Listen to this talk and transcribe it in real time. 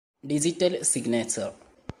Digital signature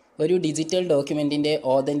ഒരു digital ഡോക്യുമെൻറ്റിൻ്റെ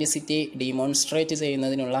authenticity ഡീമോൺസ്ട്രേറ്റ്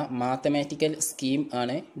ചെയ്യുന്നതിനുള്ള mathematical scheme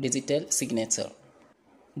ആണ് digital signature.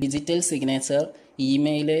 Digital signature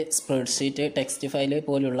email, spreadsheet, text file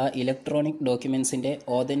പോലുള്ള electronic ഡോക്യുമെൻസിൻ്റെ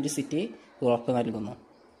authenticity ഉറപ്പ് നൽകുന്നു.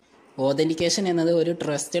 ഓതൻറ്റിക്കേഷൻ എന്നത് ഒരു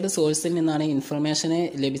ട്രസ്റ്റഡ് സോഴ്സിൽ നിന്നാണ് ഇൻഫർമേഷന്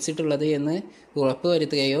ലഭിച്ചിട്ടുള്ളത് എന്ന്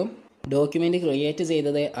ഉറപ്പുവരുത്തുകയും ഡോക്യുമെൻ്റ് ക്രിയേറ്റ്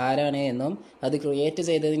ചെയ്തത് ആരാണ് എന്നും അത് ക്രിയേറ്റ്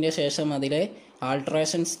ചെയ്തതിൻ്റെ ശേഷം അതിലെ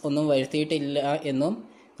ആൾട്ടറേഷൻസ് ഒന്നും വരുത്തിയിട്ടില്ല എന്നും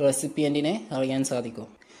റെസിപ്പിയൻറ്റിനെ അറിയാൻ സാധിക്കും.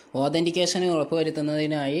 ഓതൻറ്റിക്കേഷന്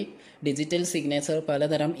ഉറപ്പുവരുത്തുന്നതിനായി ഡിജിറ്റൽ സിഗ്നേച്ചർ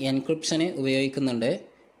പലതരം എൻക്രിപ്ഷന് ഉപയോഗിക്കുന്നുണ്ട്.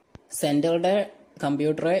 സെൻഡറുടെ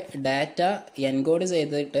കമ്പ്യൂട്ടറെ ഡാറ്റ എൻകോഡ്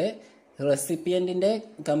ചെയ്തിട്ട് റെസിപ്പിയൻറ്റിൻ്റെ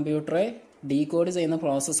കമ്പ്യൂട്ടറെ ഡീകോഡ് ചെയ്യുന്ന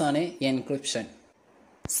പ്രോസസ്സാണ് എൻക്രിപ്ഷൻ.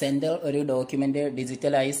 സെൻഡർ ഒരു ഡോക്യുമെൻ്റ്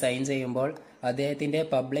ഡിജിറ്റലായി സൈൻ ചെയ്യുമ്പോൾ അദ്ദേഹത്തിൻ്റെ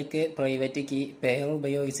പബ്ലിക് പ്രൈവറ്റ് കീ പെയർ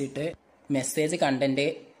ഉപയോഗിച്ചിട്ട് മെസ്സേജ് കണ്ടൻറ്റ്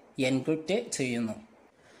എൻക്രിപ്റ്റ് ചെയ്യുന്നു.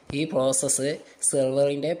 ഈ പ്രോസസ്സ്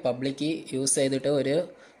സെർവറിൻ്റെ പബ്ലിക് കീ യൂസ് ചെയ്തിട്ട് ഒരു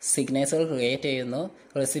സിഗ്നേച്ചർ ക്രിയേറ്റ് ചെയ്യുന്നു.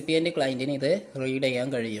 റെസിപ്പിയൻ്റ് ക്ലയൻറ്റിന് ഇത് റീഡ് ചെയ്യാൻ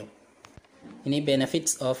കഴിയും. ഇനി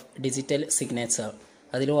ബെനഫിറ്റ്സ് ഓഫ് ഡിജിറ്റൽ സിഗ്നേച്ചർ.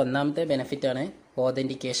 അതിൽ ഒന്നാമത്തെ ബെനഫിറ്റാണ്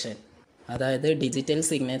ഓതൻറ്റിക്കേഷൻ. അതായത് ഡിജിറ്റൽ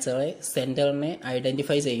സിഗ്നേച്ചറെ സെൻഡറിനെ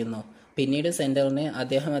ഐഡൻറ്റിഫൈ ചെയ്യുന്നു. പിന്നീട് സെൻഡറിന്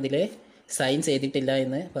അദ്ദേഹം അതിൽ സൈൻ ചെയ്തിട്ടില്ല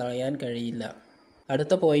എന്ന് പറയാൻ കഴിയില്ല.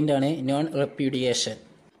 അടുത്ത പോയിൻ്റാണ് non repudiation.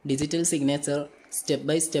 Digital signature step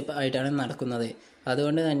by step ആയിട്ടാണ് നടക്കുന്നത്.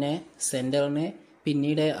 അതുകൊണ്ട് തന്നെ സെൻഡറിന്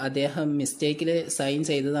പിന്നീട് അദ്ദേഹം മിസ്റ്റേക്കിൽ സൈൻ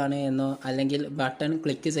ചെയ്തതാണ് എന്നോ അല്ലെങ്കിൽ ബട്ടൺ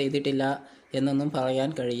ക്ലിക്ക് ചെയ്തിട്ടില്ല എന്നൊന്നും പറയാൻ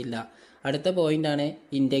കഴിയില്ല. അടുത്ത പോയിൻ്റാണ്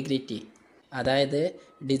ഇൻറ്റഗ്രിറ്റി. അതായത്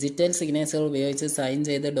ഡിജിറ്റൽ സിഗ്നേച്ചർ ഉപയോഗിച്ച് സൈൻ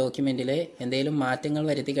ചെയ്ത ഡോക്യുമെൻറ്റിൽ എന്തെങ്കിലും മാറ്റങ്ങൾ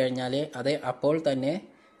വരുത്തി കഴിഞ്ഞാൽ അത് അപ്പോൾ തന്നെ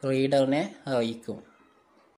റീഡറിനെ അറിയിക്കും.